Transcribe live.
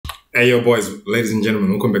Hey yo boys, ladies and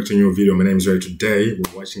gentlemen, welcome back to a new video. My name is Ray. Today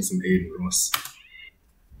we're watching some Adin Ross.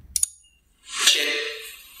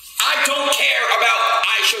 I don't care about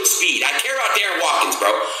I show speed. I care about Darren Watkins, bro.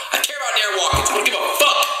 I care about Darren Watkins. I don't give a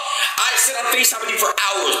fuck. I sit on FaceTime with you for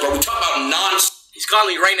hours, bro. We talk about He's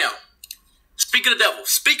calling you right now. Speak of the devil.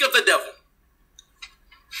 Speak of the devil.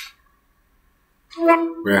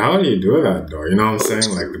 Wait, how do you do that though? You know what I'm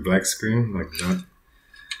saying? Like the black screen, like that.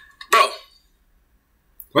 Bro.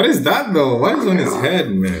 What is that though? What is on his head,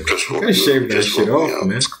 man? You gotta shave that shit off,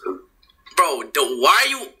 man. Bro, why are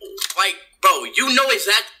you like, bro? You know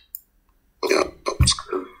exactly.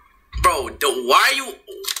 Bro, why are you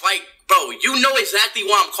like, bro? You know exactly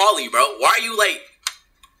why I'm calling you, bro. Why are you like,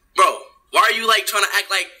 bro? Why are you like trying to act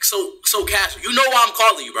like so casual? You know why I'm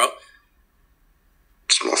calling you, bro.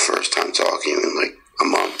 It's my first time talking in like a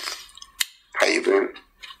month. How you been?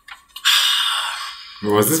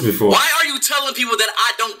 What was this before? Why are you telling people that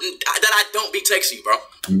I don't be texting you, bro?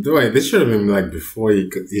 Wait, this should have been like before he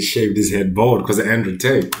shaved his head bald because of Andrew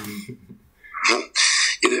Tate.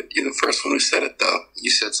 You're the first one who said it though. You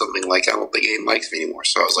said something like, "I don't think Aiden likes me anymore."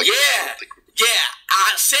 So I was like, Yeah.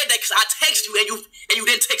 I said that because I texted you and you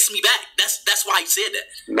didn't text me back. That's why you said that.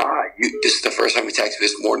 Nah, this is the first time we texted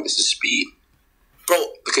this morning. This is speed, bro.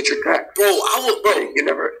 Look at your text, bro. Bro, you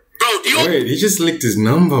never. Bro, do you? Wait, he just licked his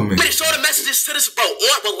number, man. Wait, show the messages to this, bro.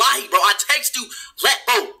 Wallahi, bro. I text you,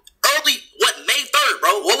 early, May 3rd,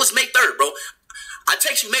 bro. What was May 3rd, bro? I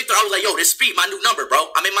text you May 3rd. I was like, yo, this speed, my new number,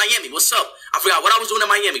 bro. I'm in Miami. What's up? I forgot what I was doing in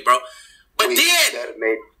Miami, bro. But May 3rd,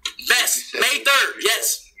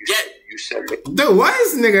 yes. Yeah. You said it. Dude, why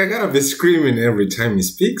is nigga gotta be screaming every time he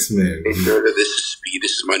speaks, man? May 3rd, this is speed.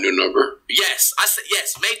 This is my new number. Yes, I said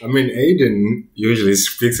yes. I mean, Adin usually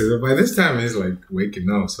speaks it, but by this time he's like waking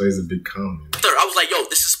up, so he's a bit calm. You know? I was like, yo,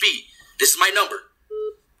 this is speed. This is my number.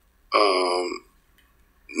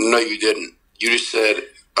 No, you didn't. You just said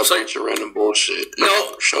a bunch of random bullshit.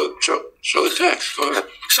 No. Show the text. Go ahead.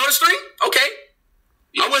 Show the stream? Okay.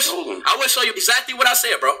 Yeah, I will show you exactly what I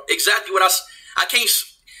said, bro. Exactly what I can't.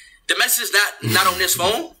 The message is not on this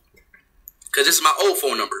phone because this is my old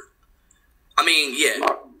phone number. I mean, yeah.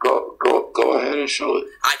 Go ahead and show it.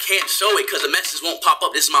 I can't show it because the messages won't pop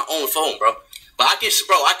up. This is my own phone, bro. But I can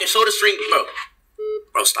show the string, bro.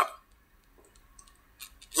 Bro, stop.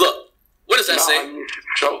 Look, what does that say? I mean,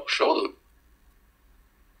 show them.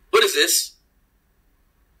 What is this?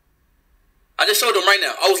 I just showed them right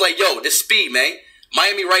now. I was like, yo, this speed, man.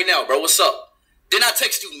 Miami right now, bro. What's up? Then I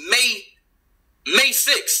text you May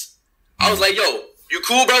 6th. I was like, yo, you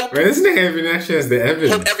cool, bro? Wait, this nigga even actually has the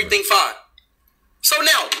evidence. Hope everything fine. So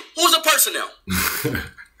now, who's the person now?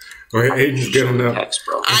 Wait, Aiden's good enough. Text,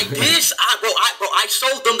 bro. I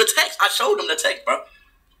showed them the text. I showed them the text, bro.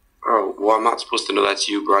 Bro, well, I'm not supposed to know that's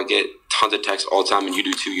you, bro. I get tons of texts all the time, and you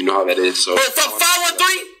do too. You know how that is. So, bro, from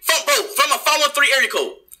 513, from a 513 area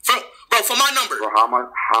code, from my number. Bro, how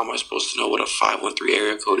am I supposed to know what a 513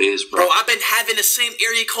 area code is, bro? Bro, I've been having the same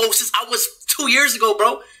area code since I was 2 years ago,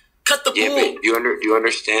 bro. Cut the bull. Yeah, but you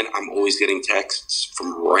understand? I'm always getting texts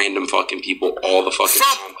from random fucking people all the fucking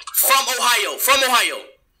time. From Ohio. Bro,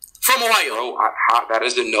 that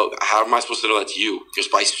is a no. How am I supposed to know that's you?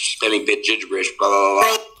 Just by spamming bit gibberish, blah blah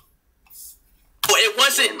blah. Bro, it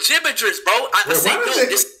wasn't gibberish, bro. I said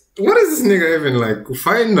no. What is this nigga even like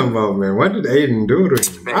fighting about, man? What did Adin do to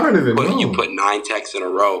him? I don't even know. You put 9 texts in a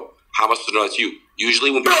row. How am I supposed to know that's you?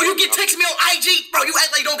 Usually when you get text me on IG, bro. You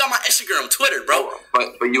act like you don't got my Instagram, Twitter, bro.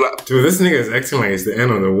 But you. Dude, this nigga is acting like it's the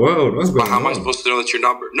end of the world. What's going on? How am I supposed to know that's your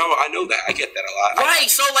number? No, I know that. I get that a lot. Right.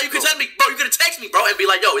 So like you could tell me, bro. You could text me, bro, and be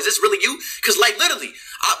like, yo, is this really you? Because like literally,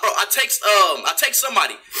 I text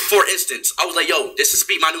somebody, for instance. I was like, yo, this is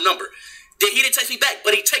Speed, my new number. Then he didn't text me back,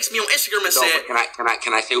 but he texted me on Instagram and said, can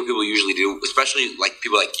I say what people usually do, especially like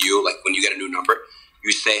people like you, like when you get a new number,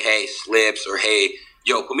 you say, hey, Slips, or hey,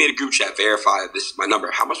 yo, put me in a group chat, verify this is my number.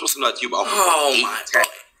 How am I supposed to know that's you? Bro,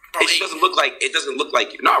 it doesn't look like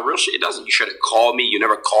you. No, real shit, it doesn't. You should have called me. You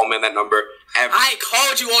never called me on that number ever. I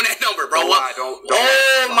called you on that number, bro. Don't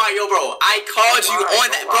bro. I called you on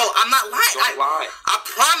that, bro. I'm not lying. Don't lie. I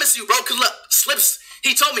promise you, bro. Cause look, Slips.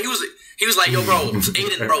 He told me he was like, yo, bro,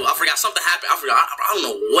 Adin, bro. I forgot something happened. I don't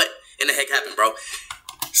know what in the heck happened, bro.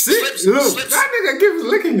 Slips, that nigga keeps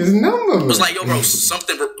licking his number, man. Was like, yo, bro,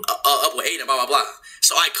 something up with Adin, blah blah blah.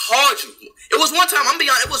 So I called you. It was one time. I'm being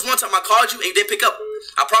honest. It was one time I called you and you didn't pick up.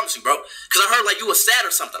 I promise you, bro. Because I heard like you was sad or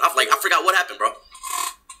something. I forgot what happened, bro.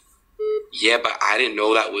 Yeah, but I didn't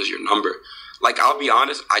know that was your number. Like, I'll be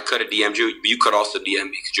honest, I could have DM'd you, but you could also DM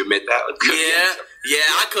me. Could you admit that? Like,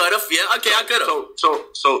 I could have. Yeah, okay, I could have.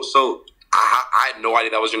 So I had no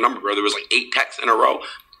idea that was your number, bro. There was like 8 texts in a row.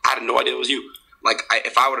 I had no idea it was you. Like,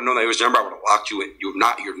 if I would have known that it was your number, I would have locked you in. You were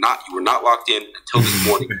not locked in until this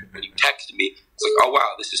morning when you texted me. It's like, oh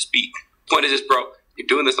wow, this is speed. Point is this, bro. You're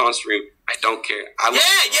doing this on stream. I don't care. Yeah.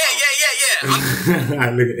 I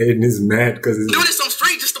look at Adin is mad because he's doing this on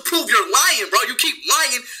stream just to prove you're lying, bro. You keep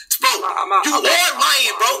lying, bro. You are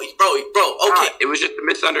lying, bro. Okay. It was just a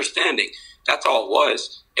misunderstanding. That's all it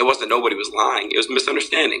was. It wasn't nobody was lying. It was a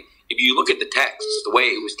misunderstanding. If you look at the text, the way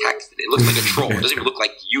it was texted, it looks like a troll. It doesn't even look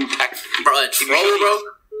like you texted me. Bro, a troll, bro?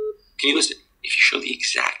 Can you listen? If you show the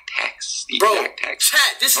exact text,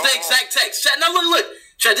 Chat, this is the exact text. Chat, now look.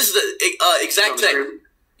 Chat, this is the exact text.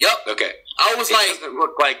 Yep. Okay. I was like, doesn't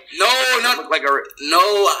look like I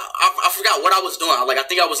forgot what I was doing. I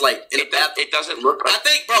think I was like in the bathroom. It doesn't look like. I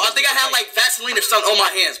think I had like Vaseline or something on my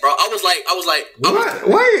hands, bro. I was like, what?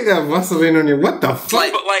 Why you got Vaseline on you? What the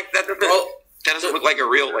fuck? But like that doesn't look like a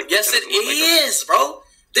real like. Yes, it is, bro.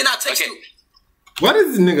 Then I text you. What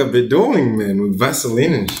is this nigga be doing, man, with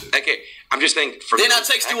Vaseline and shit? Okay, I'm just saying. Then I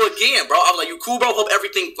text you again, bro. I was like, you cool, bro? Hope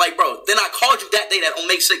everything, like, bro. Then I called you that day, on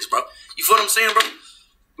May 6th, bro. You feel what I'm saying, bro?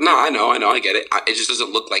 No, I know, I get it. It just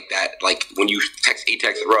doesn't look like that. Like, when you text 8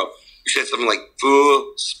 texts in a row, you said something like,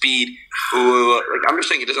 full speed, like, I'm just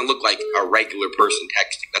saying it doesn't look like a regular person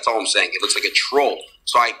texting. That's all I'm saying. It looks like a troll,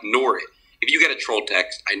 so I ignore it. If you get a troll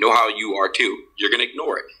text, I know how you are, too. You're going to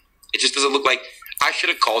ignore it. It just doesn't look like, I should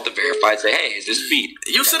have called to verify and say, hey, is this speed?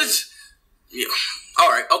 You should have, yeah. All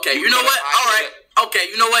right, okay, you know what? All right. Okay,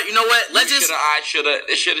 you know what? Let's just. It should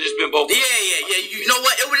have just been both. Yeah. You know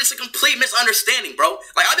what? It was just a complete misunderstanding, bro.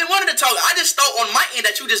 Like, I've been wanting to talk. I just thought on my end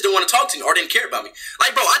that you just didn't want to talk to me or didn't care about me.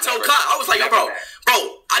 Like, bro, I told Kai, I was like, yo, bro.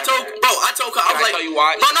 I told Kai, I was like,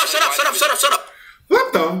 no, shut up.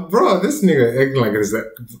 What the, bro? This nigga acting like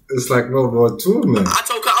it's like World War II, man. I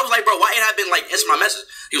told Kai, I was like, bro, why ain't I been like answering my message?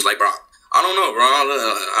 He was like, bro, I don't know, bro. I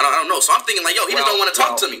don't know. So I'm thinking like, yo, he just don't want to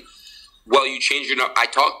talk to me. Well, you changed your number.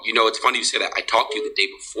 It's funny you say that. I talked to you the day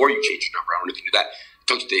before you changed your number. I don't know if you knew that. I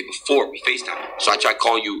talked to you the day before. We FaceTime. So I tried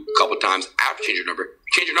calling you a couple times after you changed your number.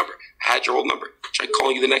 You changed your number. I had your old number. I tried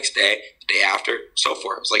calling you the next day, the day after, so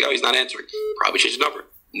forth. I was like, oh, he's not answering. Probably changed his number.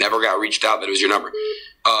 Never got reached out that it was your number.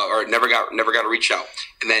 Or never got to reach out.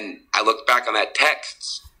 And then I looked back on that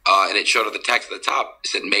text, and it showed at the text at the top.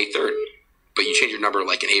 It said May 3rd. But you changed your number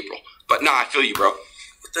like in April. But nah, I feel you, bro.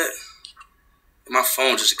 What the? My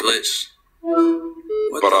phone just glitched.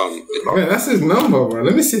 Man, that's his number, bro.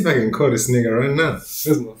 Let me see if I can call this nigga right now. This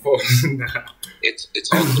is my phone. It's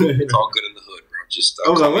all good. It's all good in the hood, bro. Just I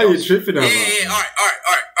was like, why are you tripping out? Yeah. All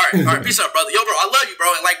right. Peace out, brother. Yo, bro, I love you, bro.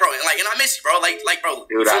 And I miss you, bro. Like, bro.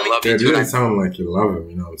 Dude, I love you. It didn't sound like you love him.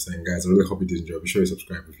 You know what I'm saying, guys? I really hope you did enjoy. Be sure you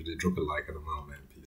subscribe if you did. Drop a like and a